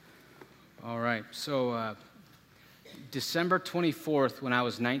All right. So December 24th, when I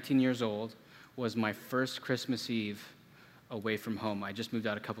was 19 years old, was my first Christmas Eve away from home. I just moved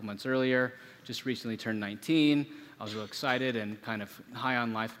out a couple months earlier, just recently turned 19. I was real excited and kind of high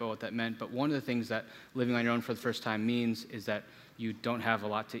on life about what that meant. But one of the things that living on your own for the first time means is that you don't have a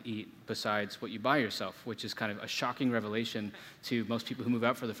lot to eat besides what you buy yourself, which is kind of a shocking revelation to most people who move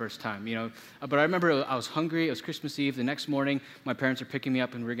out for the first time, you know. But I remember I was hungry. It was Christmas Eve. The next morning, my parents are picking me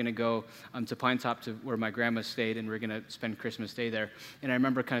up, and we're going to go to Pine Top to where my grandma stayed, and we're going to spend Christmas Day there. And I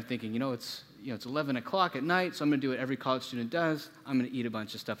remember kind of thinking, it's 11 o'clock at night, so I'm going to do what every college student does. I'm going to eat a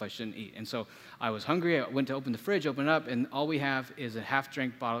bunch of stuff I shouldn't eat. And so I was hungry. I went to open the fridge, open it up, and all we have is a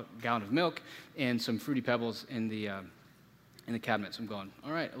half-drink gallon of milk and some Fruity Pebbles in the cabinet. So I'm going,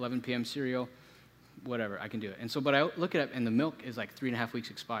 all right, 11 p.m. cereal, whatever, I can do it. And so, but I look it up, and the milk is like 3.5 weeks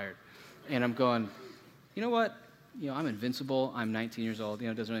expired. And I'm going, you know what? I'm invincible. I'm 19 years old.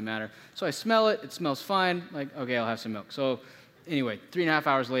 It doesn't really matter. So I smell it. It smells fine. Like, okay, I'll have some milk. So anyway, 3.5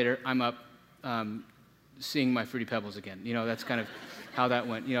 hours later, I'm up seeing my Fruity Pebbles again. That's kind of how that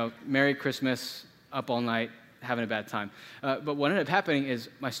went. Merry Christmas, up all night, having a bad time. But what ended up happening is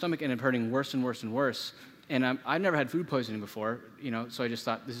my stomach ended up hurting worse and worse and worse. And I'd never had food poisoning before, so I just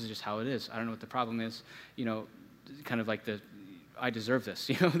thought, this is just how it is. I don't know what the problem is, kind of like I deserve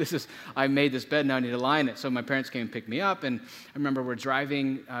this. I made this bed, now I need to lie in it. So my parents came and picked me up, and I remember we're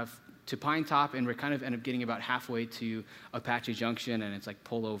driving to Pine Top, and we kind of end up getting about halfway to Apache Junction, and it's like,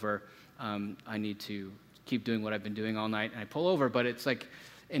 pull over. I need to keep doing what I've been doing all night, and I pull over, but it's like,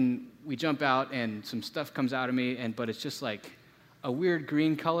 and we jump out, and some stuff comes out of me, but it's just like a weird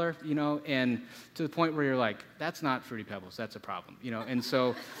green color, and to the point where you're like, that's not Fruity Pebbles, that's a problem, and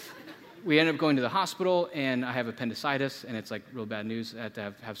so we end up going to the hospital, and I have appendicitis, and it's like real bad news. I had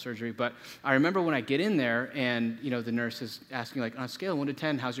to have surgery. But I remember when I get in there, and the nurse is asking, like, on a scale of 1 to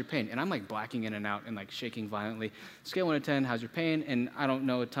 10, how's your pain? And I'm like blacking in and out and like shaking violently. Scale 1 to 10, how's your pain? And I don't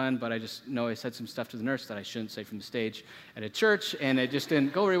know a ton, but I just know I said some stuff to the nurse that I shouldn't say from the stage at a church, and it just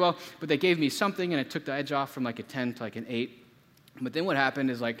didn't go very well. But they gave me something, and it took the edge off from like a 10 to like an 8. But then what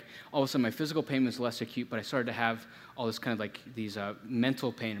happened is, like, all of a sudden my physical pain was less acute, but I started to have all this kind of like these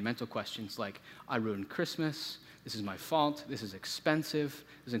mental pain and mental questions like, I ruined Christmas, this is my fault, this is expensive,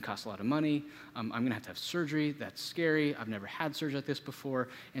 this doesn't cost a lot of money, I'm going to have surgery, that's scary, I've never had surgery like this before.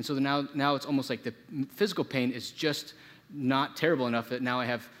 And so now it's almost like the physical pain is just not terrible enough that now I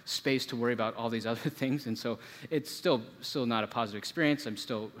have space to worry about all these other things. And so it's still not a positive experience. I'm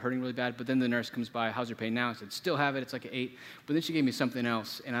still hurting really bad. But then the nurse comes by, how's your pain now? I said, still have it. It's like an 8. But then she gave me something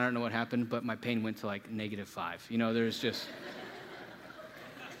else, and I don't know what happened, but my pain went to like -5. There's just,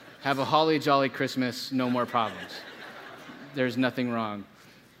 have a holly jolly Christmas, no more problems. There's nothing wrong.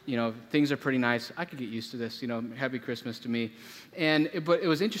 Things are pretty nice. I could get used to this, happy Christmas to me. But it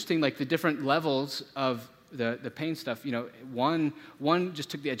was interesting, like the different levels of the pain stuff. One just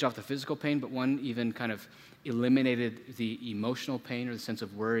took the edge off the physical pain, but one even kind of eliminated the emotional pain or the sense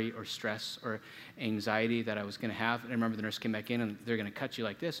of worry or stress or anxiety that I was going to have. And I remember the nurse came back in, and they're going to cut you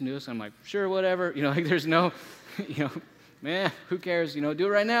like this and do this. And I'm like, sure, whatever. Like there's no, man, who cares? Do it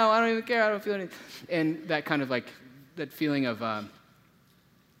right now. I don't even care. I don't feel anything. And that kind of like, that feeling of, but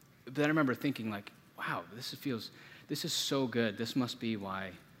I remember thinking like, wow, this is so good. This must be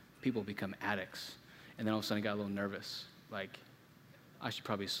why people become addicts. And then all of a sudden I got a little nervous, like I should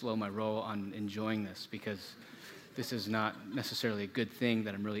probably slow my roll on enjoying this, because this is not necessarily a good thing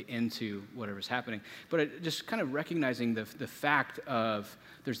that I'm really into whatever's happening. But just kind of recognizing the fact of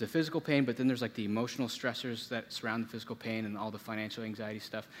there's the physical pain, but then there's like the emotional stressors that surround the physical pain and all the financial anxiety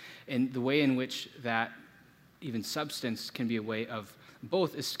stuff. And the way in which that even substance can be a way of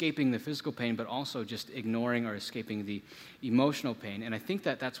both escaping the physical pain, but also just ignoring or escaping the emotional pain. And I think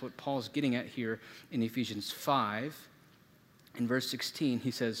that's what Paul's getting at here in Ephesians 5. In verse 16, he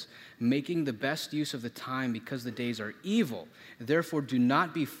says, making the best use of the time because the days are evil. Therefore, do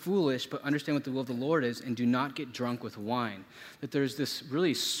not be foolish, but understand what the will of the Lord is, and do not get drunk with wine. That there's this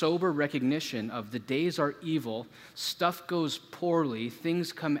really sober recognition of the days are evil, stuff goes poorly,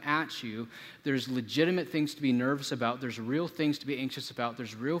 things come at you, there's legitimate things to be nervous about, there's real things to be anxious about,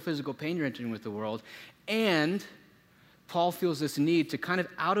 there's real physical pain you're entering with the world, and Paul feels this need to kind of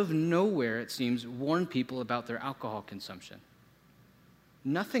out of nowhere, it seems, warn people about their alcohol consumption.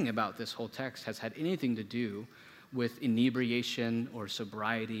 Nothing about this whole text has had anything to do with inebriation or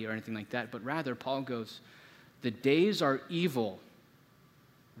sobriety or anything like that, but rather Paul goes, the days are evil,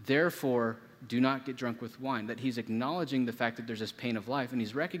 therefore do not get drunk with wine. That he's acknowledging the fact that there's this pain of life, and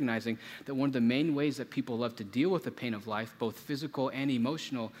he's recognizing that one of the main ways that people love to deal with the pain of life, both physical and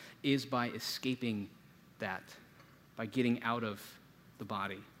emotional, is by escaping that, by getting out of the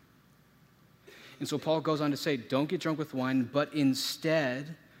body. And so Paul goes on to say, don't get drunk with wine, but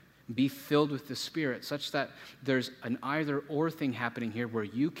instead be filled with the Spirit, such that there's an either-or thing happening here where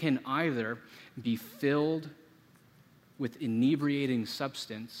you can either be filled with inebriating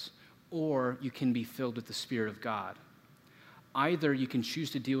substance or you can be filled with the Spirit of God. Either you can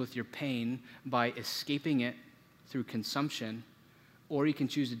choose to deal with your pain by escaping it through consumption, or you can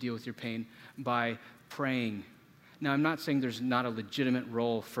choose to deal with your pain by praying. Now, I'm not saying there's not a legitimate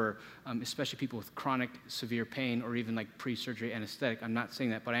role for especially people with chronic severe pain or even like pre-surgery anesthetic. I'm not saying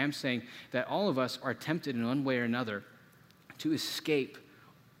that, but I am saying that all of us are tempted in one way or another to escape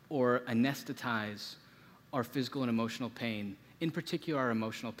or anesthetize our physical and emotional pain, in particular our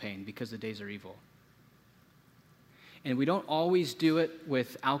emotional pain, because the days are evil. And we don't always do it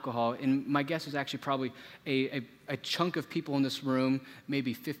with alcohol. And my guess is actually probably a chunk of people in this room,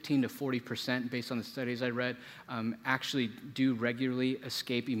 maybe 15 to 40% based on the studies I read, actually do regularly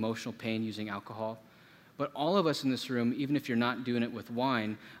escape emotional pain using alcohol. But all of us in this room, even if you're not doing it with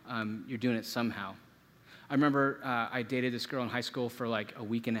wine, you're doing it somehow. I remember I dated this girl in high school for like a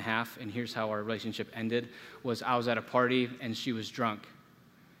week and a half, and here's how our relationship ended, was I was at a party and she was drunk.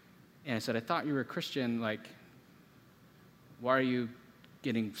 And I said, I thought you were a Christian, like, why are you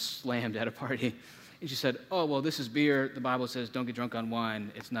getting slammed at a party? And she said, oh, well, this is beer. The Bible says don't get drunk on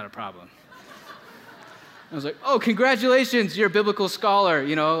wine. It's not a problem. I was like, oh, congratulations. You're a biblical scholar.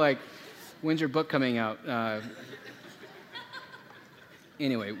 You know, like, when's your book coming out?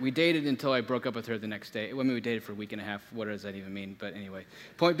 Anyway, we dated until I broke up with her the next day. I mean, we dated for a week and a half. What does that even mean? But anyway,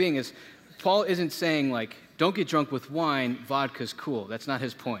 point being is, Paul isn't saying, like, don't get drunk with wine. Vodka's cool. That's not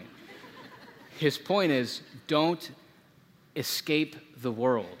his point. His point is, don't escape the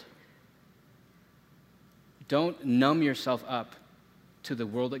world. Don't numb yourself up to the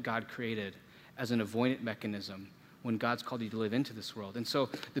world that God created as an avoidant mechanism when God's called you to live into this world. And so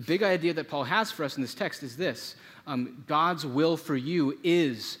the big idea that Paul has for us in this text is this. God's will for you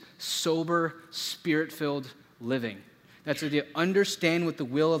is sober, Spirit-filled living. That's the idea. Understand what the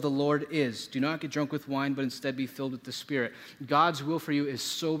will of the Lord is. Do not get drunk with wine, but instead be filled with the Spirit. God's will for you is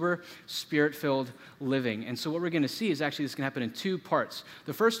sober, Spirit-filled living. And so what we're going to see is actually this can happen in two parts.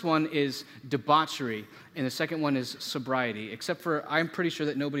 The first one is debauchery, and the second one is sobriety, except for I'm pretty sure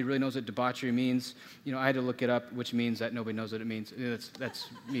that nobody really knows what debauchery means. You know, I had to look it up, which means that nobody knows what it means. That's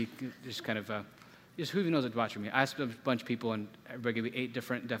me just kind of... Just who knows what debauchery means? I asked a bunch of people, and everybody gave me 8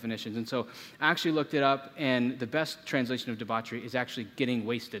 different definitions. And so I actually looked it up, and the best translation of debauchery is actually getting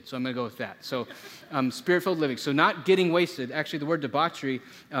wasted. So I'm going to go with that. So Spirit-filled living. So not getting wasted. Actually, the word debauchery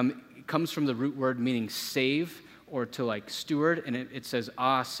comes from the root word meaning save or to like steward, and it says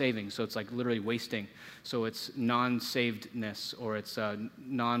saving. So it's like literally wasting. So it's non-savedness, or it's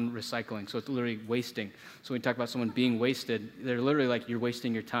non-recycling. So it's literally wasting. So when we talk about someone being wasted, they're literally like, you're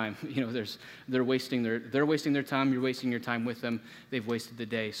wasting your time. You know, they're wasting their time. You're wasting your time with them. They've wasted the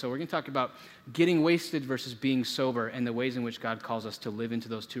day. So we're going to talk about getting wasted versus being sober, and the ways in which God calls us to live into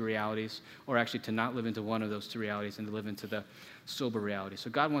those two realities, or actually to not live into one of those two realities and to live into the sober reality. So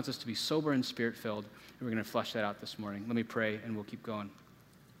God wants us to be sober and Spirit-filled, and we're going to flesh that out this morning. Let me pray, and we'll keep going.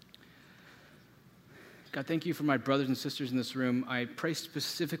 God, thank you for my brothers and sisters in this room. I pray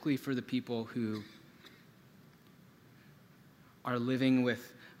specifically for the people who are living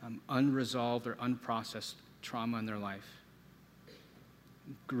with unresolved or unprocessed trauma in their life,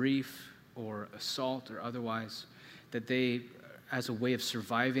 grief or assault or otherwise, that they, as a way of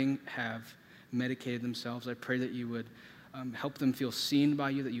surviving, have medicated themselves. I pray that you would help them feel seen by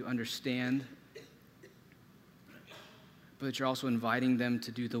you, that you understand, but that you're also inviting them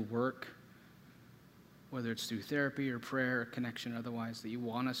to do the work, whether it's through therapy or prayer or connection or otherwise, that you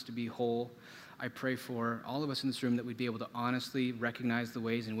want us to be whole. I pray for all of us in this room that we'd be able to honestly recognize the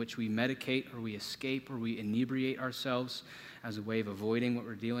ways in which we medicate or we escape or we inebriate ourselves as a way of avoiding what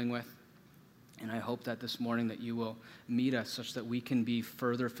we're dealing with. And I hope that this morning that you will meet us such that we can be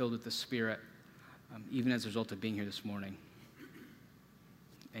further filled with the Spirit, even as a result of being here this morning.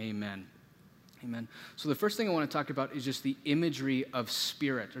 Amen. Amen. So the first thing I want to talk about is just the imagery of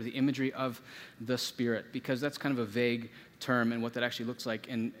Spirit, or the imagery of the Spirit, because that's kind of a vague term and what that actually looks like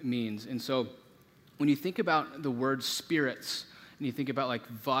and means. And so when you think about the word spirits, and you think about like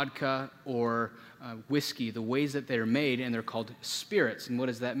vodka or whiskey, the ways that they're made, and they're called spirits. And what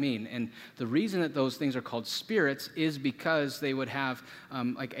does that mean? And the reason that those things are called spirits is because they would have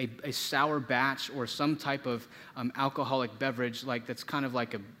like a sour batch or some type of alcoholic beverage, like that's kind of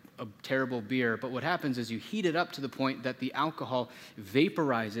like a terrible beer. But what happens is you heat it up to the point that the alcohol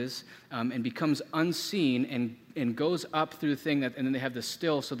vaporizes and becomes unseen and goes up through the thing, and then they have the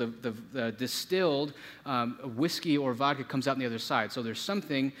still, so the distilled whiskey or vodka comes out on the other side. So there's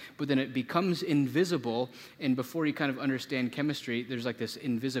something, but then it becomes invisible, and before you kind of understand chemistry, there's like this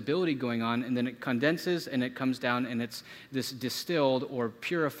invisibility going on, and then it condenses, and it comes down, and it's this distilled or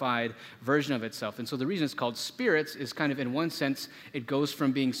purified version of itself. And so the reason it's called spirits is kind of, in one sense, it goes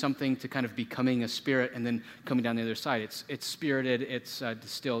from being something to kind of becoming a spirit and then coming down the other side. It's spirited, it's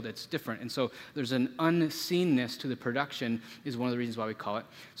distilled, it's different. And so there's an unseenness to the production is one of the reasons why we call it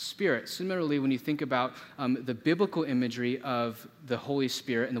spirit. Similarly, when you think about the biblical imagery of the Holy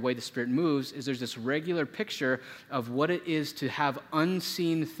Spirit and the way the Spirit moves, is there's this regular picture of what it is to have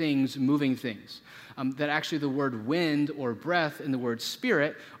unseen things moving things. That actually the word wind or breath and the word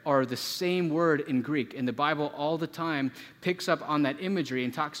spirit are the same word in Greek. And the Bible all the time picks up on that imagery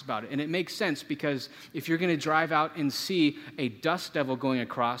and talks about it. And it makes sense because if you're going to drive out and see a dust devil going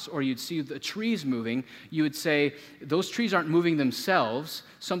across, or you'd see the trees moving, you would say, those trees aren't moving themselves.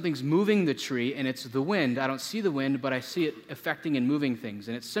 Something's moving the tree, and it's the wind. I don't see the wind, but I see it affecting and moving things.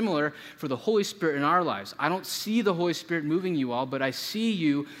 And it's similar for the Holy Spirit in our lives. I don't see the Holy Spirit moving you all, but I see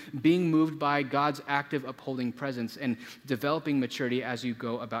you being moved by God's active upholding presence and developing maturity as you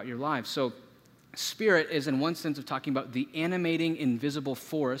go about your lives. So spirit is, in one sense, of talking about the animating, invisible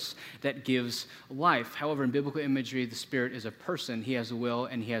force that gives life. However, in biblical imagery, the Spirit is a person. He has a will,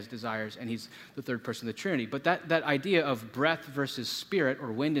 and he has desires, and he's the third person of the Trinity. But that idea of breath versus spirit,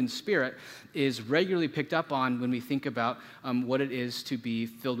 or wind and spirit, is regularly picked up on when we think about what it is to be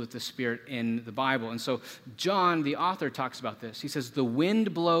filled with the Spirit in the Bible. And so John, the author, talks about this. He says, "The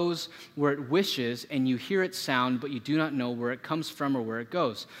wind blows where it wishes, and you hear its sound, but you do not know where it comes from or where it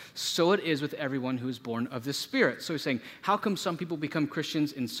goes. So it is with everyone who is born of the Spirit." So he's saying, how come some people become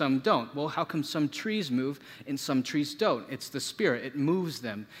Christians and some don't? Well, how come some trees move and some trees don't? It's the Spirit. It moves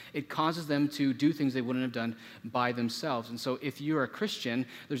them. It causes them to do things they wouldn't have done by themselves. And so if you're a Christian,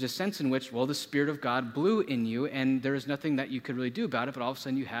 there's a sense in which, well, the Spirit of God blew in you, and there is nothing that you could really do about it, but all of a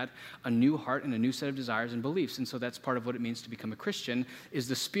sudden you had a new heart and a new set of desires and beliefs. And so that's part of what it means to become a Christian, is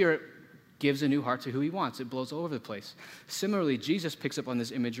the Spirit gives a new heart to who he wants. It blows all over the place. Similarly, Jesus picks up on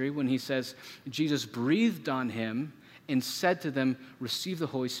this imagery when he says, Jesus breathed on him and said to them, receive the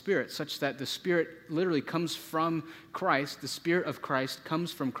Holy Spirit, such that the Spirit literally comes from Christ. The Spirit of Christ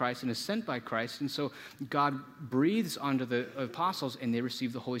comes from Christ and is sent by Christ. And so God breathes onto the apostles and they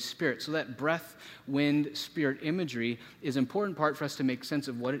receive the Holy Spirit. So that breath, wind, spirit imagery is an important part for us to make sense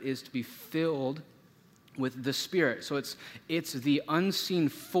of what it is to be filled with the Spirit. So it's the unseen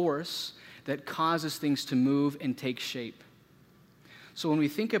force that causes things to move and take shape. So when we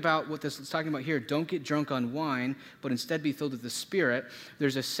think about what this is talking about here, don't get drunk on wine, but instead be filled with the Spirit,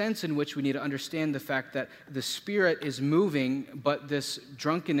 there's a sense in which we need to understand the fact that the Spirit is moving, but this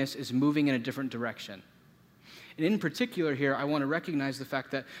drunkenness is moving in a different direction. And in particular here, I want to recognize the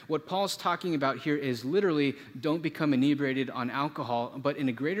fact that what Paul's talking about here is literally don't become inebriated on alcohol, but in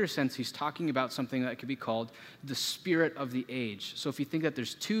a greater sense, he's talking about something that could be called the spirit of the age. So if you think that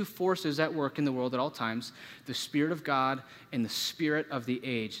there's two forces at work in the world at all times, the Spirit of God and the spirit of the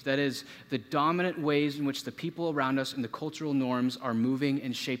age, that is the dominant ways in which the people around us and the cultural norms are moving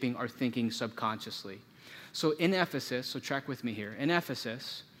and shaping our thinking subconsciously. So in Ephesus, so track with me here, in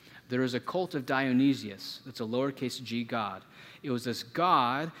Ephesus, there is a cult of Dionysius. That's a lowercase g god. It was this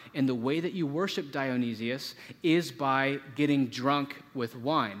god, and the way that you worship Dionysius is by getting drunk with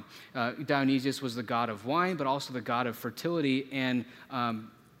wine. Dionysius was the god of wine, but also the god of fertility and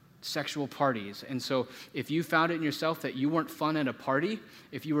sexual parties. And so if you found it in yourself that you weren't fun at a party,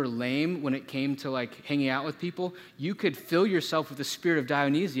 if you were lame when it came to like hanging out with people, you could fill yourself with the spirit of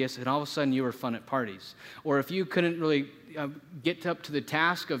Dionysius, and all of a sudden you were fun at parties. Or if you couldn't really get up to the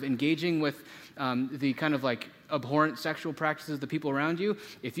task of engaging with the kind of like abhorrent sexual practices of the people around you,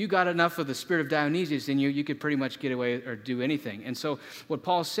 if you got enough of the spirit of Dionysius in you, you could pretty much get away or do anything. And so what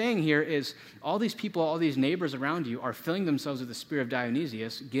Paul's saying here is all these people, all these neighbors around you are filling themselves with the spirit of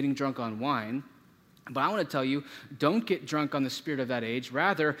Dionysius, getting drunk on wine. But I want to tell you, don't get drunk on the spirit of that age.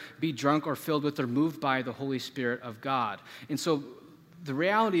 Rather, be drunk or filled with or moved by the Holy Spirit of God. And so the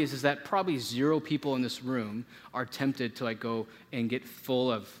reality is that probably 0 people in this room are tempted to like go and get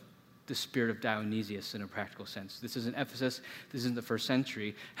full of the spirit of Dionysius in a practical sense. This isn't Ephesus. This isn't the first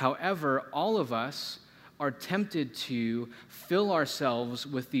century. However, all of us are tempted to fill ourselves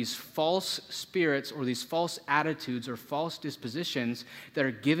with these false spirits or these false attitudes or false dispositions that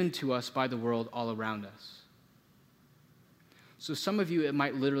are given to us by the world all around us. So some of you, it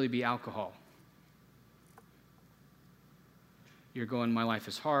might literally be alcohol. You're going, my life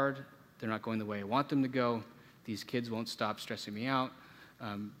is hard. They're not going the way I want them to go. These kids won't stop stressing me out.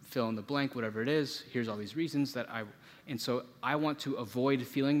 Fill in the blank, whatever it is. Here's all these reasons and so I want to avoid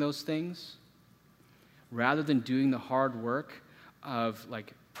feeling those things rather than doing the hard work of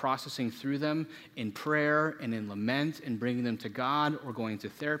like processing through them in prayer and in lament and bringing them to God or going to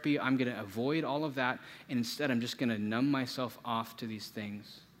therapy. I'm going to avoid all of that, and instead I'm just going to numb myself off to these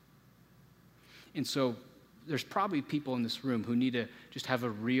things. And so there's probably people in this room who need to just have a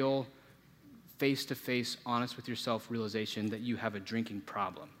real face-to-face, honest with yourself realization that you have a drinking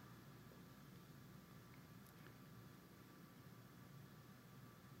problem.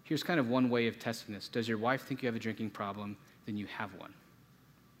 Here's kind of one way of testing this. Does your wife think you have a drinking problem? Then you have one.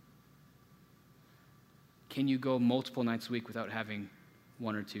 Can you go multiple nights a week without having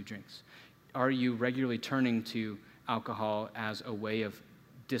 1 or 2 drinks? Are you regularly turning to alcohol as a way of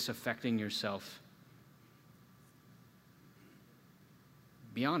disaffecting yourself?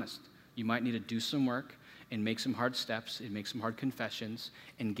 Be honest. You might need to do some work and make some hard steps and make some hard confessions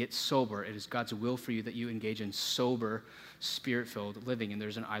and get sober. It is God's will for you that you engage in sober, spirit-filled living, and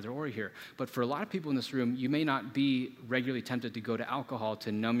there's an either-or here. But for a lot of people in this room, you may not be regularly tempted to go to alcohol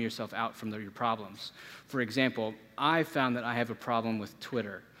to numb yourself out from your problems. For example, I found that I have a problem with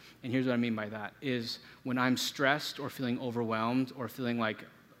Twitter. And here's what I mean by that, is when I'm stressed or feeling overwhelmed or feeling like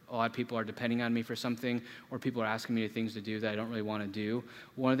a lot of people are depending on me for something, or people are asking me things to do that I don't really want to do.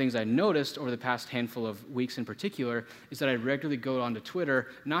 One of the things I noticed over the past handful of weeks in particular is that I regularly go onto Twitter,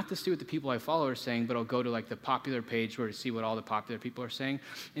 not to see what the people I follow are saying, but I'll go to like the popular page where to see what all the popular people are saying.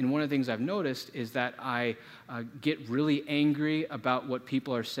 And one of the things I've noticed is that I get really angry about what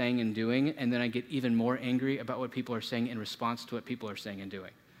people are saying and doing, and then I get even more angry about what people are saying in response to what people are saying and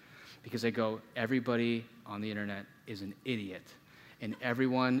doing. Because I go, everybody on the internet is an idiot. And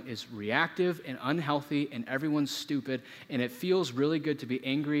everyone is reactive and unhealthy, and everyone's stupid, and it feels really good to be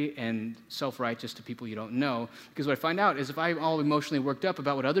angry and self-righteous to people you don't know, because what I find out is if I'm all emotionally worked up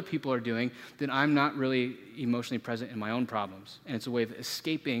about what other people are doing, then I'm not really emotionally present in my own problems, and it's a way of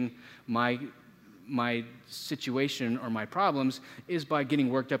escaping my situation or my problems is by getting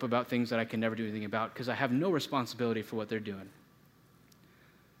worked up about things that I can never do anything about, because I have no responsibility for what they're doing.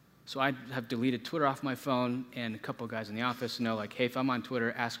 So I have deleted Twitter off my phone, and a couple of guys in the office know, like, hey, if I'm on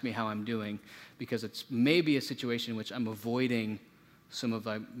Twitter, ask me how I'm doing, because it's maybe a situation in which I'm avoiding some of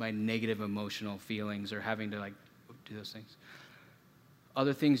my negative emotional feelings or having to, like, do those things.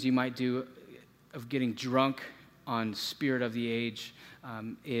 Other things you might do of getting drunk on spirit of the age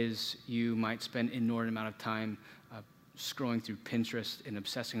is you might spend an inordinate amount of time scrolling through Pinterest and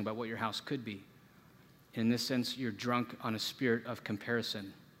obsessing about what your house could be. In this sense, you're drunk on a spirit of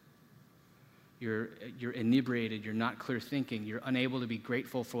comparison. You're inebriated, you're not clear thinking, you're unable to be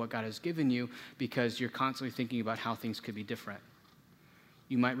grateful for what God has given you because you're constantly thinking about how things could be different.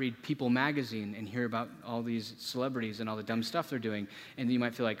 You might read People magazine and hear about all these celebrities and all the dumb stuff they're doing, and you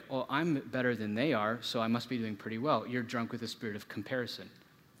might feel like, oh, I'm better than they are, so I must be doing pretty well. You're drunk with a spirit of comparison.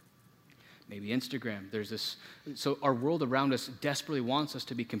 Maybe Instagram. There's this, so our world around us desperately wants us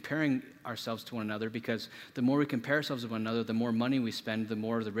to be comparing ourselves to one another, because the more we compare ourselves to one another, the more money we spend, the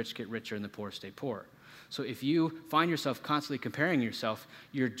more the rich get richer and the poor stay poor. So if you find yourself constantly comparing yourself,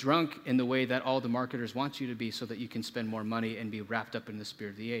 you're drunk in the way that all the marketers want you to be so that you can spend more money and be wrapped up in the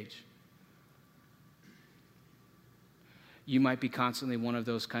spirit of the age. You might be constantly one of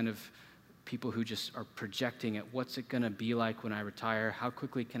those kind of people who just are projecting at what's it going to be like when I retire? How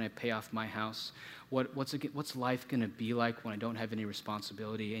quickly can I pay off my house? What's life going to be like when I don't have any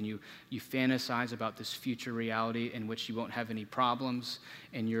responsibility? And you fantasize about this future reality in which you won't have any problems,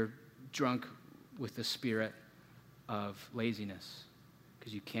 and you're drunk with the spirit of laziness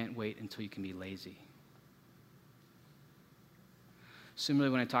because you can't wait until you can be lazy.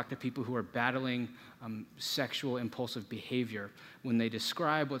 Similarly, when I talk to people who are battling sexual impulsive behavior, when they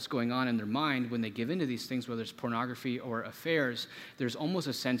describe what's going on in their mind, when they give into these things, whether it's pornography or affairs, there's almost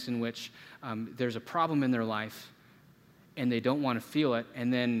a sense in which there's a problem in their life and they don't want to feel it,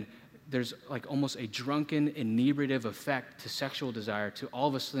 and then there's like almost a drunken, inebriative effect to sexual desire, to all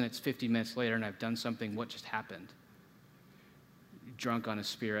of a sudden it's 50 minutes later and I've done something. What just happened? Drunk on a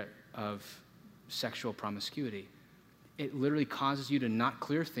spirit of sexual promiscuity. It literally causes you to not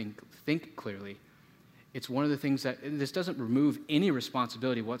think clearly. It's one of the things that, this doesn't remove any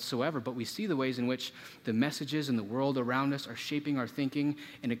responsibility whatsoever, but we see the ways in which the messages in the world around us are shaping our thinking,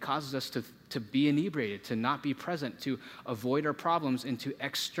 and it causes us to be inebriated, to not be present, to avoid our problems, and to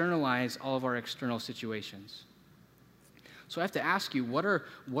externalize all of our external situations. So I have to ask you, what are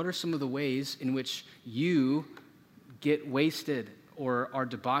some of the ways in which you get wasted or are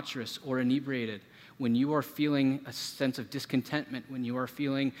debaucherous or inebriated? When you are feeling a sense of discontentment, when you are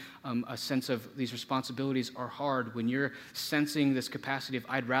feeling a sense of these responsibilities are hard, when you're sensing this capacity of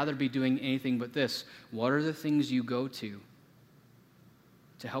I'd rather be doing anything but this, what are the things you go to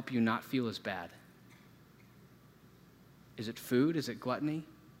help you not feel as bad? Is it food? Is it gluttony?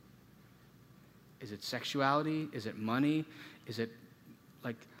 Is it sexuality? Is it money? Is it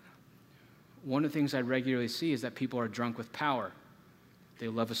like, one of the things I regularly see is that people are drunk with power. They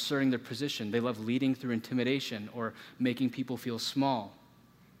love asserting their position. They love leading through intimidation or making people feel small.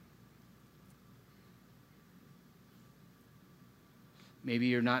 Maybe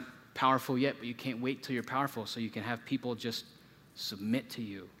you're not powerful yet, but you can't wait till you're powerful so you can have people just submit to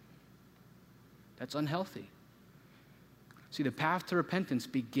you. That's unhealthy. See, the path to repentance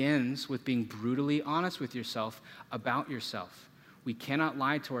begins with being brutally honest with yourself about yourself. We cannot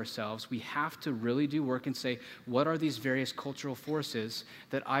lie to ourselves. We have to really do work and say, what are these various cultural forces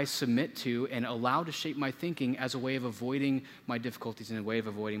that I submit to and allow to shape my thinking as a way of avoiding my difficulties and a way of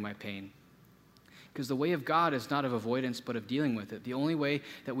avoiding my pain? Because the way of God is not of avoidance, but of dealing with it. The only way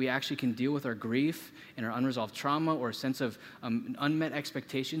that we actually can deal with our grief and our unresolved trauma or a sense of unmet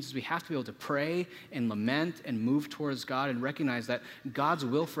expectations is we have to be able to pray and lament and move towards God and recognize that God's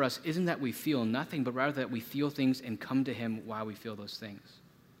will for us isn't that we feel nothing, but rather that we feel things and come to him while we feel those things.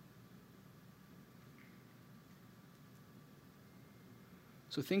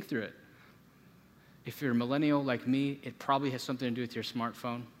 So think through it. If you're a millennial like me, it probably has something to do with your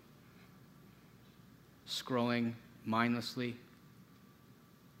smartphone. Scrolling mindlessly.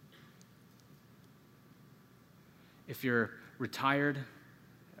 If you're retired,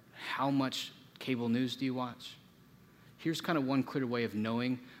 how much cable news do you watch? Here's kind of one clear way of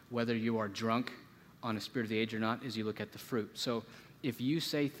knowing whether you are drunk on a spirit of the age or not is you look at the fruit. So if you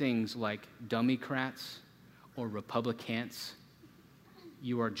say things like Dummycrats or Republicans,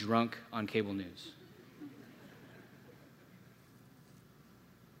 you are drunk on cable news.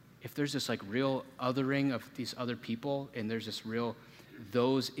 If there's this like real othering of these other people and there's this real,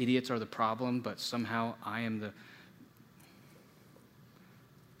 those idiots are the problem, but somehow I am the,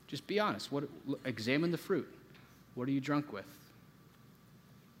 just be honest. Examine the fruit. What are you drunk with?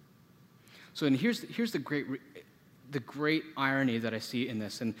 So, and here's the great irony that I see in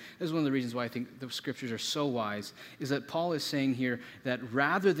this, and this is one of the reasons why I think the scriptures are so wise, is that Paul is saying here that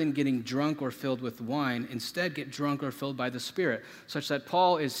rather than getting drunk or filled with wine, instead get drunk or filled by the Spirit, such that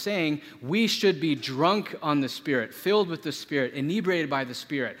Paul is saying we should be drunk on the Spirit, filled with the Spirit, inebriated by the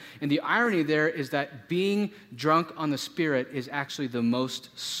Spirit. And the irony there is that being drunk on the Spirit is actually the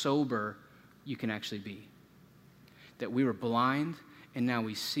most sober you can actually be. That we were blind and now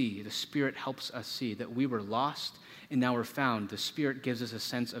we see. The Spirit helps us see. That we were lost and now we're found. The Spirit gives us a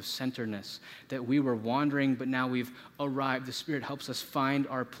sense of centeredness, that we were wandering, but now we've arrived. The Spirit helps us find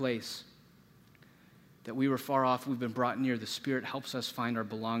our place. That we were far off, we've been brought near. The Spirit helps us find our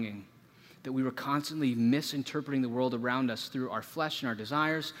belonging. That we were constantly misinterpreting the world around us through our flesh and our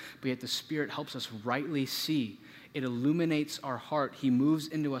desires, but yet the Spirit helps us rightly see. It illuminates our heart. He moves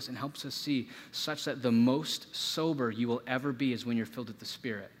into us and helps us see, such that the most sober you will ever be is when you're filled with the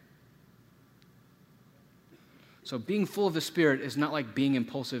Spirit. So being full of the Spirit is not like being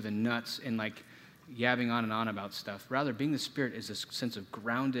impulsive and nuts and like yabbing on and on about stuff. Rather, being the Spirit is a sense of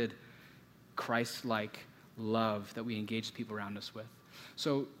grounded, Christ-like love that we engage the people around us with.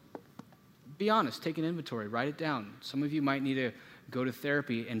 So be honest, take an inventory, write it down. Some of you might need to go to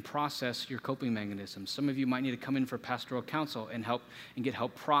therapy and process your coping mechanisms. Some of you might need to come in for pastoral counsel and get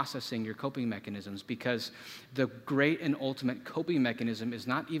help processing your coping mechanisms, because the great and ultimate coping mechanism is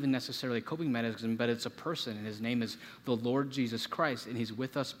not even necessarily a coping mechanism, but it's a person, and his name is the Lord Jesus Christ, and he's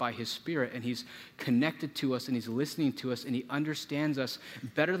with us by his Spirit, and he's connected to us, and he's listening to us, and he understands us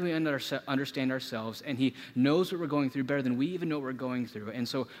better than we understand ourselves, and he knows what we're going through better than we even know what we're going through. And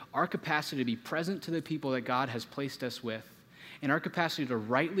so our capacity to be present to the people that God has placed us with, and our capacity to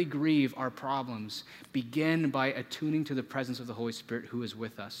rightly grieve our problems begin by attuning to the presence of the Holy Spirit who is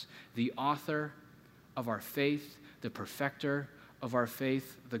with us, the author of our faith, the perfecter of our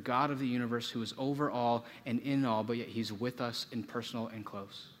faith, the God of the universe who is over all and in all, but yet he's with us in personal and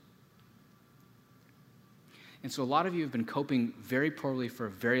close. And so a lot of you have been coping very poorly for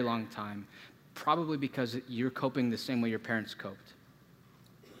a very long time, probably because you're coping the same way your parents coped.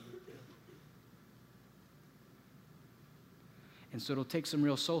 And so it'll take some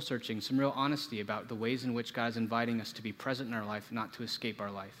real soul searching, some real honesty about the ways in which God is inviting us to be present in our life, not to escape our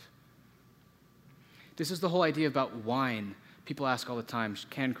life. This is the whole idea about wine. People ask all the time,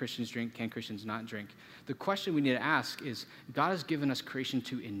 can Christians drink? Can Christians not drink? The question we need to ask is, God has given us creation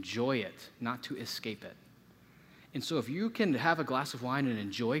to enjoy it, not to escape it. And so if you can have a glass of wine and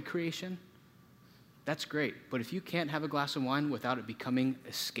enjoy creation, that's great. But if you can't have a glass of wine without it becoming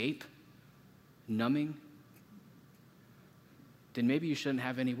escape, numbing, then maybe you shouldn't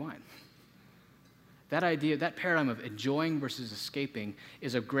have any wine. That idea, that paradigm of enjoying versus escaping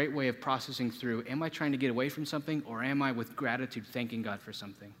is a great way of processing through, am I trying to get away from something, or am I with gratitude thanking God for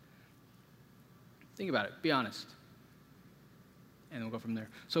something? Think about it. Be honest. And we'll go from there.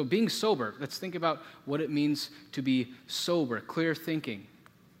 So being sober, let's think about what it means to be sober, clear thinking.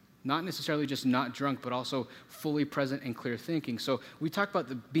 Not necessarily just not drunk, but also fully present and clear thinking. So we talk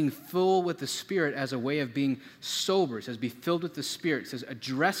about being full with the Spirit as a way of being sober. It says be filled with the Spirit. It says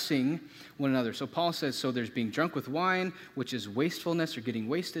addressing one another. So Paul says, so there's being drunk with wine, which is wastefulness or getting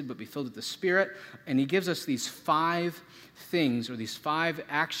wasted, but be filled with the Spirit. And he gives us these 5 things or these 5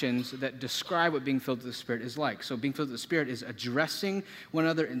 actions that describe what being filled with the Spirit is like. So being filled with the Spirit is addressing one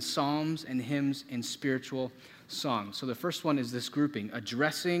another in psalms and hymns and spiritual songs. So the first one is this grouping,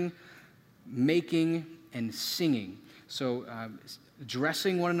 addressing, making, and singing. So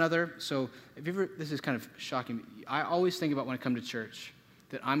addressing one another. So if you ever, this is kind of shocking. I always think about when I come to church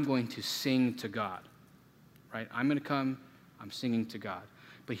that I'm going to sing to God, right? I'm going to come, I'm singing to God.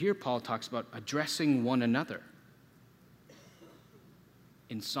 But here Paul talks about addressing one another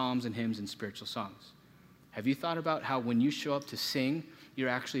in psalms and hymns and spiritual songs. Have you thought about how when you show up to sing, you're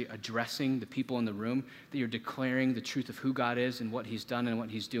actually addressing the people in the room, that you're declaring the truth of who God is and what he's done and what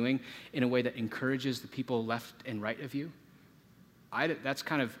he's doing in a way that encourages the people left and right of you? That's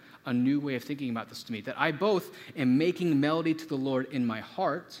kind of a new way of thinking about this to me, that I both am making melody to the Lord in my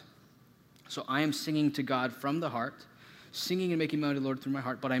heart, so I am singing to God from the heart, singing and making melody to the Lord through my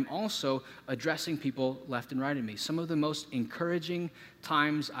heart, but I'm also addressing people left and right of me. Some of the most encouraging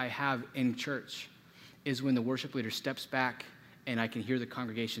times I have in church is when the worship leader steps back and I can hear the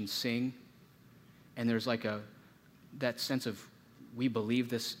congregation sing, and there's like that sense of we believe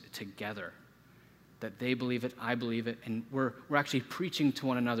this together, that they believe it, I believe it, and we're actually preaching to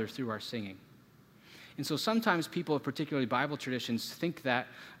one another through our singing. And so sometimes people, particularly Bible traditions, think that,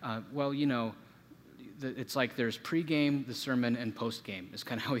 it's like there's pregame, the sermon, and postgame. Is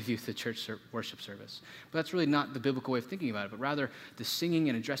kind of how we view the church worship service. But that's really not the biblical way of thinking about it, but rather the singing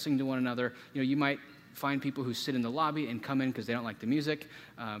and addressing to one another. You might find people who sit in the lobby and come in because they don't like the music.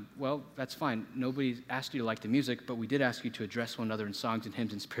 Well, that's fine. Nobody asked you to like the music, but we did ask you to address one another in songs and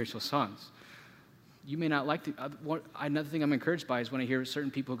hymns and spiritual songs. You may not like another thing I'm encouraged by is when I hear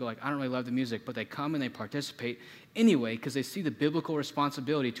certain people go like, I don't really love the music, but they come and they participate anyway because they see the biblical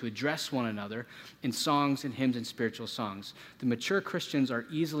responsibility to address one another in songs and hymns and spiritual songs. The mature Christians are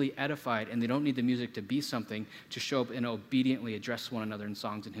easily edified, and they don't need the music to be something to show up and obediently address one another in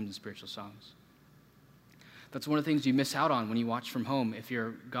songs and hymns and spiritual songs. That's one of the things you miss out on when you watch from home if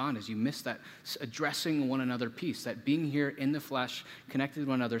you're gone, is you miss that addressing one another piece, that being here in the flesh, connected to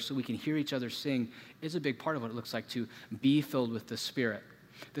one another so we can hear each other sing is a big part of what it looks like to be filled with the Spirit.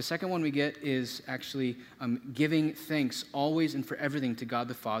 The second one we get is actually giving thanks always and for everything to God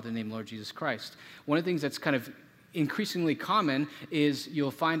the Father in the name of Lord Jesus Christ. One of the things that's kind of increasingly common is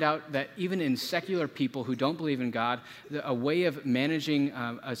you'll find out that even in secular people who don't believe in God, a way of managing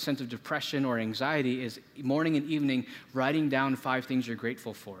a sense of depression or anxiety is morning and evening writing down 5 things you're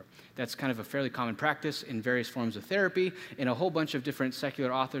grateful for. That's kind of a fairly common practice in various forms of therapy, and a whole bunch of different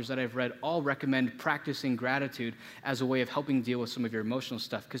secular authors that I've read all recommend practicing gratitude as a way of helping deal with some of your emotional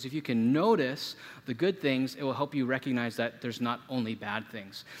stuff. Because if you can notice the good things, it will help you recognize that there's not only bad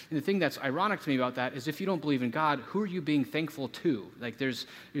things. And the thing that's ironic to me about that is if you don't believe in God, who are you being thankful to? Like you're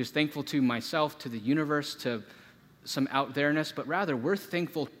just thankful to myself, to the universe, to some out there-ness, but rather we're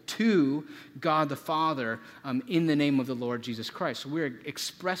thankful to God the Father in the name of the Lord Jesus Christ. So we're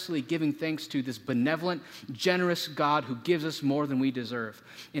expressly giving thanks to this benevolent, generous God who gives us more than we deserve.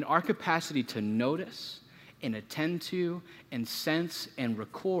 In our capacity to notice and attend to and sense and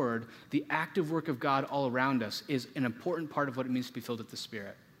record the active work of God all around us is an important part of what it means to be filled with the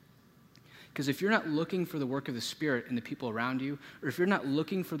Spirit. Because if you're not looking for the work of the Spirit in the people around you, or if you're not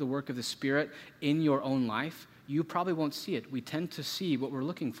looking for the work of the Spirit in your own life, you probably won't see it. We tend to see what we're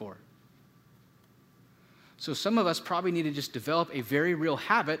looking for. So some of us probably need to just develop a very real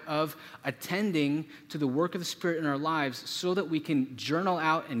habit of attending to the work of the Spirit in our lives so that we can journal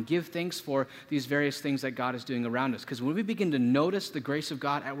out and give thanks for these various things that God is doing around us. Because when we begin to notice the grace of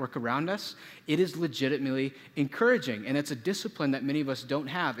God at work around us, it is legitimately encouraging. And it's a discipline that many of us don't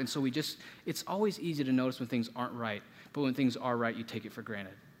have. And so it's always easy to notice when things aren't right. But when things are right, you take it for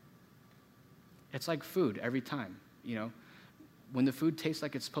granted. It's like food every time, When the food tastes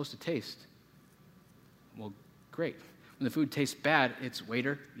like it's supposed to taste, well, great. When the food tastes bad, it's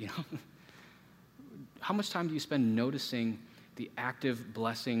waiter, How much time do you spend noticing the active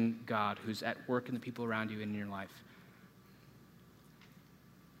blessing God who's at work in the people around you and in your life?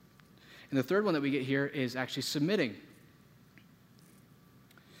 And the third one that we get here is actually submitting.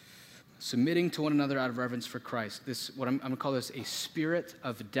 submitting to one another out of reverence for Christ. This, what I'm going to call this a spirit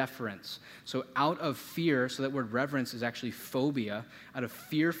of deference. So out of fear, so that word reverence is actually phobia, out of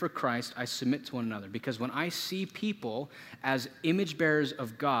fear for Christ, I submit to one another. Because when I see people as image bearers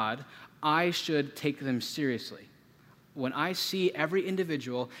of God, I should take them seriously. When I see every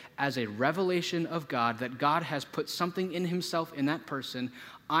individual as a revelation of God, that God has put something in himself in that person,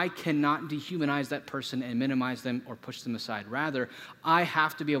 I cannot dehumanize that person and minimize them or push them aside. Rather, I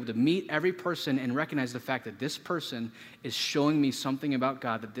have to be able to meet every person and recognize the fact that this person is showing me something about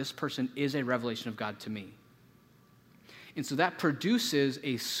God, that this person is a revelation of God to me. And so that produces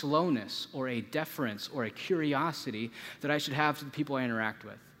a slowness or a deference or a curiosity that I should have to the people I interact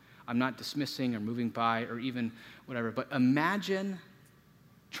with. I'm not dismissing or moving by or even whatever, but imagine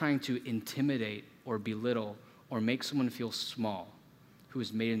trying to intimidate or belittle or make someone feel small who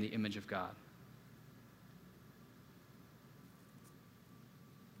is made in the image of God.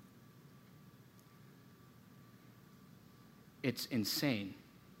 It's insane,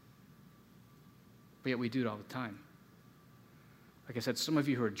 but yet we do it all the time. Like I said, some of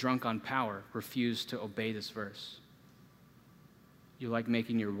you who are drunk on power refuse to obey this verse. You like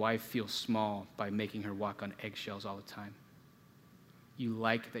making your wife feel small by making her walk on eggshells all the time. You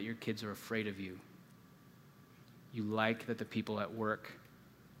like that your kids are afraid of you. You like that the people at work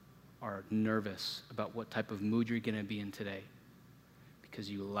are nervous about what type of mood you're going to be in today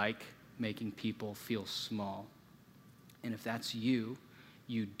because you like making people feel small. And if that's you,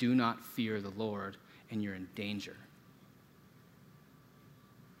 you do not fear the Lord and you're in danger.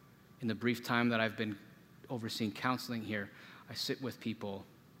 In the brief time that I've been overseeing counseling here, I sit with people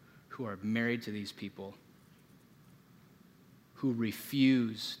who are married to these people who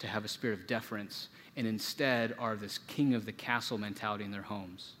refuse to have a spirit of deference and instead are this king of the castle mentality in their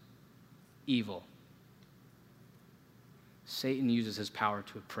homes. Evil. Satan uses his power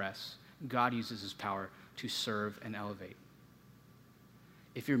to oppress. God uses his power to serve and elevate.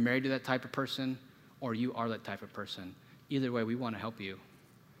 If you're married to that type of person or you are that type of person, either way, we want to help you.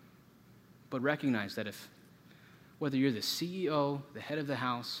 But recognize that whether you're the CEO, the head of the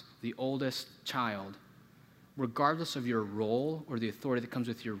house, the oldest child, regardless of your role or the authority that comes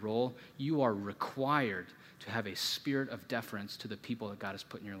with your role, you are required to have a spirit of deference to the people that God has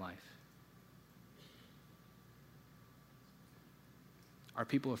put in your life. Are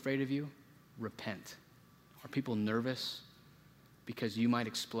people afraid of you? Repent. Are people nervous because you might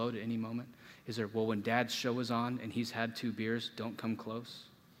explode at any moment? Is there, well, when Dad's show is on and he's had 2 beers, don't come close?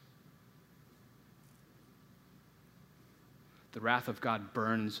 The wrath of God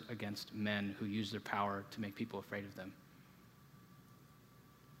burns against men who use their power to make people afraid of them.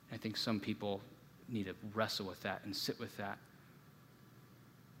 I think some people need to wrestle with that and sit with that.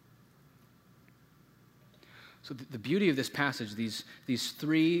 So the beauty of this passage, these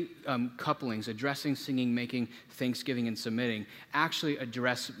 3 couplings, addressing, singing, making, thanksgiving, and submitting, actually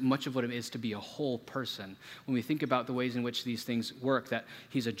address much of what it is to be a whole person. When we think about the ways in which these things work, that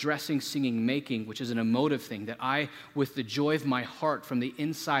he's addressing, singing, making, which is an emotive thing, that I, with the joy of my heart from the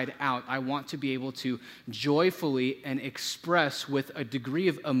inside out, I want to be able to joyfully and express with a degree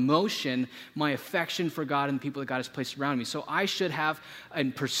of emotion my affection for God and the people that God has placed around me. So I should have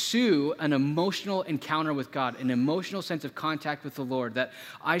and pursue an emotional encounter with God, an emotional sense of contact with the Lord, that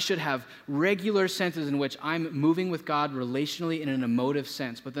I should have regular senses in which I'm moving with God relationally in an emotive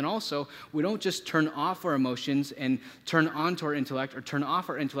sense. But then also, we don't just turn off our emotions and turn on to our intellect, or turn off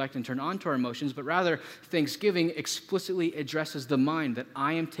our intellect and turn on to our emotions, but rather Thanksgiving explicitly addresses the mind, that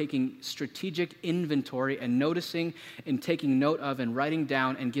I am taking strategic inventory and noticing and taking note of and writing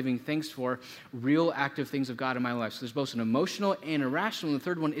down and giving thanks for real active things of God in my life. So there's both an emotional and a rational, and the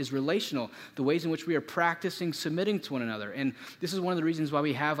third one is relational, the ways in which we are practicing submitting to one another. And this is one of the reasons why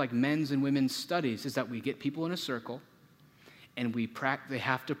we have like men's and women's studies, is that we get people in a circle and they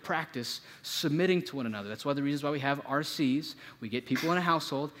have to practice submitting to one another. That's one of the reasons why we have RCs. We get people in a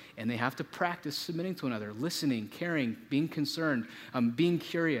household and they have to practice submitting to one another, listening, caring, being concerned, being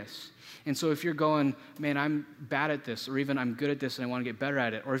curious. And so if you're going, man, I'm bad at this, or even I'm good at this and I want to get better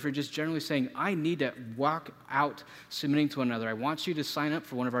at it, or if you're just generally saying, I need to walk out submitting to one another, I want you to sign up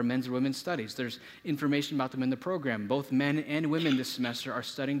for one of our men's or women's studies. There's information about them in the program. Both men and women this semester are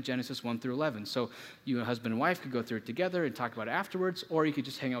studying Genesis 1 through 11. So you, a husband and wife, could go through it together and talk about it afterwards, or you could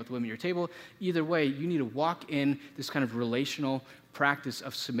just hang out with the women at your table. Either way, you need to walk in this kind of relational practice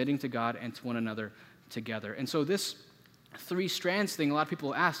of submitting to God and to one another together. And so this 3 strands thing, a lot of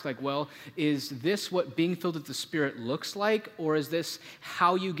people ask, like, well, is this what being filled with the Spirit looks like, or is this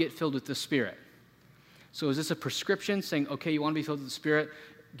how you get filled with the Spirit? So is this a prescription saying, okay, you want to be filled with the Spirit,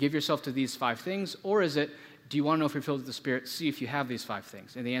 give yourself to these 5 things, or is it, do you want to know if you're filled with the Spirit, see if you have these 5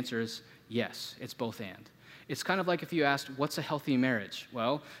 things? And the answer is Yes, it's both and. It's kind of like if you asked, what's a healthy marriage?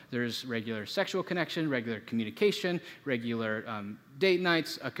 Well, there's regular sexual connection, regular communication, regular date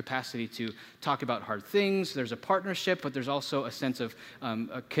nights, a capacity to talk about hard things. There's a partnership, but there's also a sense of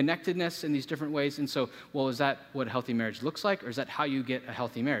a connectedness in these different ways. And so, well, is that what a healthy marriage looks like, or is that how you get a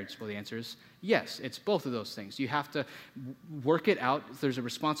healthy marriage? Well, the answer is yes, it's both of those things. You have to work it out. There's a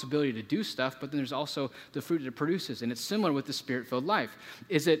responsibility to do stuff, but then there's also the fruit that it produces. And it's similar with the Spirit-filled life.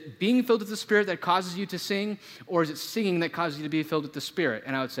 Is it being filled with the Spirit that causes you to sing, or is it singing that causes you to be filled with the Spirit?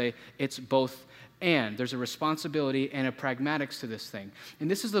 And I would say it's both and. There's a responsibility and a pragmatics to this thing.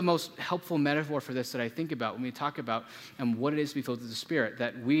 And this is the most helpful metaphor for this that I think about when we talk about what it is to be filled with the Spirit,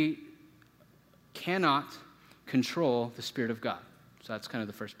 that we cannot control the Spirit of God. So that's kind of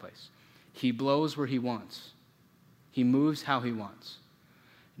the first place. He blows where he wants. He moves how he wants.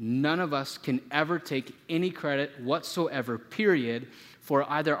 None of us can ever take any credit whatsoever, period, for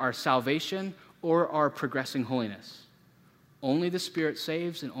either our salvation or our progressing holiness. Only the Spirit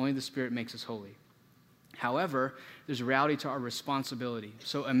saves, and only the Spirit makes us holy. However, there's a reality to our responsibility.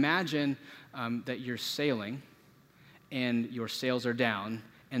 So imagine that you're sailing, and your sails are down,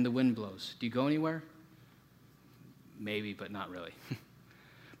 and the wind blows. Do you go anywhere? Maybe, but not really.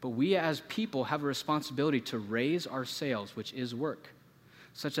 But we as people have a responsibility to raise our sails, which is work,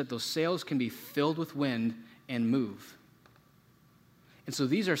 such that those sails can be filled with wind and move. And so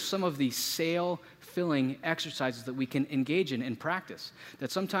these are some of the sail-filling exercises that we can engage in and practice.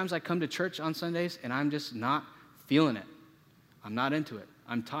 That sometimes I come to church on Sundays and I'm just not feeling it. I'm not into it.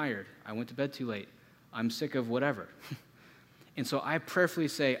 I'm tired. I went to bed too late. I'm sick of whatever. And so I prayerfully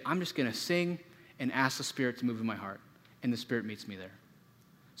say, I'm just going to sing and ask the Spirit to move in my heart. And the Spirit meets me there.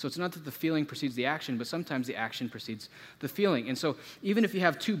 So it's not that the feeling precedes the action, but sometimes the action precedes the feeling. And so even if you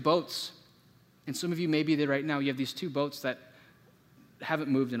have two boats, and some of you may be there right now, you have these two boats that haven't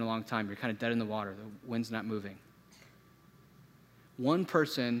moved in a long time. You're kind of dead in the water. The wind's not moving. One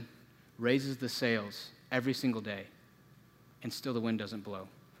person raises the sails every single day, and still the wind doesn't blow.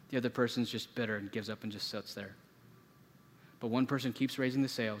 The other person's just bitter and gives up and just sits there. But one person keeps raising the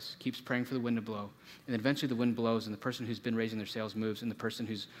sails, keeps praying for the wind to blow, and then eventually the wind blows, and the person who's been raising their sails moves, and the person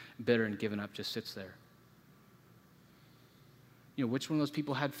who's bitter and given up just sits there. You know, which one of those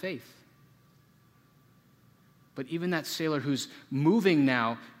people had faith? But even that sailor who's moving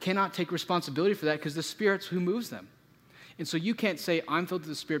now cannot take responsibility for that because the Spirit's who moves them. And so you can't say, I'm filled with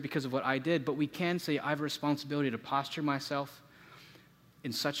the Spirit because of what I did, but we can say, I have a responsibility to posture myself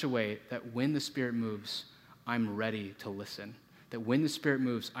in such a way that when the Spirit moves, I'm ready to listen. That when the Spirit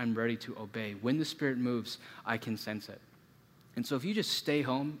moves, I'm ready to obey. When the Spirit moves, I can sense it. And so if you just stay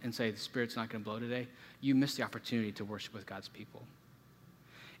home and say, the Spirit's not going to blow today, you miss the opportunity to worship with God's people.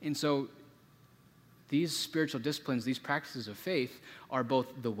 And so these spiritual disciplines, these practices of faith, are both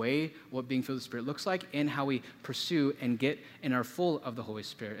the way what being filled with the Spirit looks like and how we pursue and get and are full of the Holy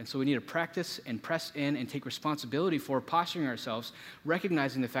Spirit. And so we need to practice and press in and take responsibility for posturing ourselves,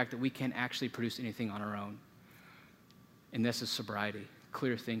 recognizing the fact that we can't actually produce anything on our own. And this is sobriety,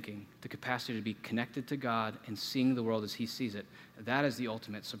 clear thinking, the capacity to be connected to God and seeing the world as He sees it. That is the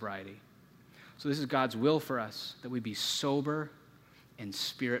ultimate sobriety. So this is God's will for us, that we be sober and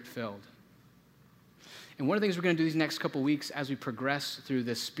Spirit-filled. And one of the things we're going to do these next couple weeks as we progress through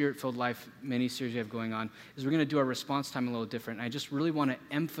this Spirit-filled life mini-series we have going on is we're going to do our response time a little different. And I just really want to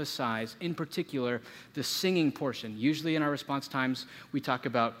emphasize, in particular, the singing portion. Usually in our response times, we talk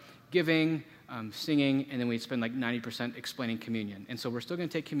about giving, singing, and then we spend like 90% explaining communion. And so we're still going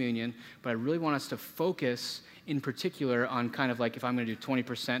to take communion, but I really want us to focus in particular on kind of like if I'm going to do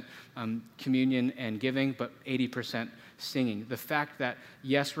 20% communion and giving, but 80% singing. The fact that,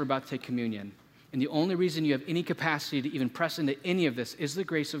 yes, we're about to take communion, and the only reason you have any capacity to even press into any of this is the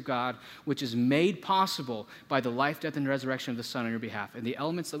grace of God, which is made possible by the life, death, and resurrection of the Son on your behalf. And the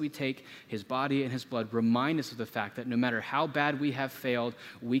elements that we take, His body and His blood, remind us of the fact that no matter how bad we have failed,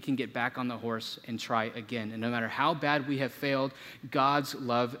 we can get back on the horse and try again. And no matter how bad we have failed, God's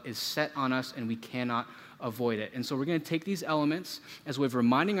love is set on us and we cannot avoid it. And so we're going to take these elements as a way of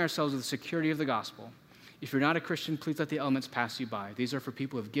reminding ourselves of the security of the gospel. If you're not a Christian, please let the elements pass you by. These are for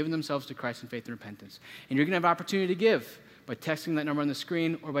people who have given themselves to Christ in faith and repentance. And you're going to have opportunity to give by texting that number on the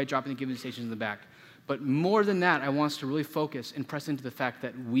screen or by dropping the giving stations in the back. But more than that, I want us to really focus and press into the fact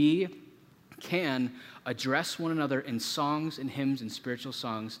that we can address one another in songs and hymns and spiritual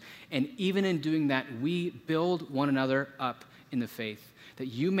songs. And even in doing that, we build one another up in the faith. That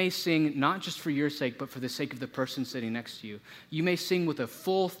you may sing not just for your sake, but for the sake of the person sitting next to you. You may sing with a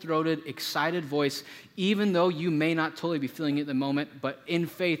full-throated, excited voice, even though you may not totally be feeling it in the moment, but in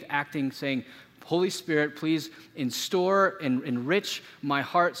faith acting, saying, Holy Spirit, please store and enrich my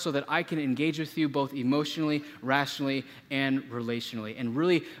heart so that I can engage with you both emotionally, rationally, and relationally. And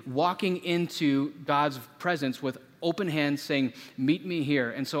really walking into God's presence with open hands saying, meet me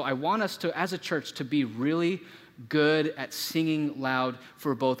here. And so I want us to, as a church, to be really good at singing loud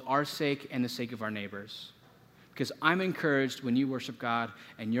for both our sake and the sake of our neighbors. Because I'm encouraged when you worship God,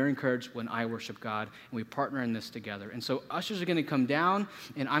 and you're encouraged when I worship God, and we partner in this together. And so ushers are going to come down,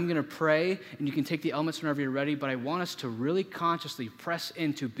 and I'm going to pray, and you can take the elements whenever you're ready, but I want us to really consciously press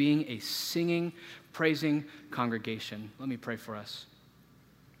into being a singing, praising congregation. Let me pray for us.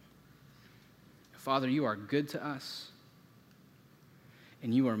 Father, you are good to us,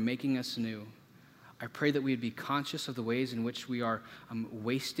 and you are making us new. I pray that we would be conscious of the ways in which we are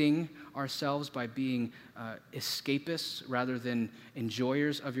wasting ourselves by being escapists rather than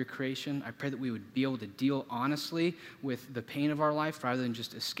enjoyers of your creation. I pray that we would be able to deal honestly with the pain of our life rather than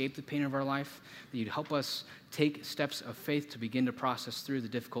just escape the pain of our life, that you'd help us take steps of faith to begin to process through the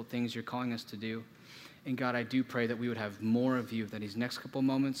difficult things you're calling us to do. And God, I do pray that we would have more of you, that these next couple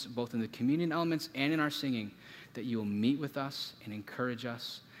moments, both in the communion elements and in our singing, that you will meet with us and encourage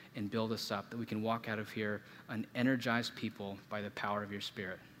us and build us up, that we can walk out of here an energized people by the power of your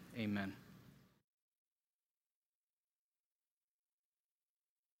Spirit. Amen.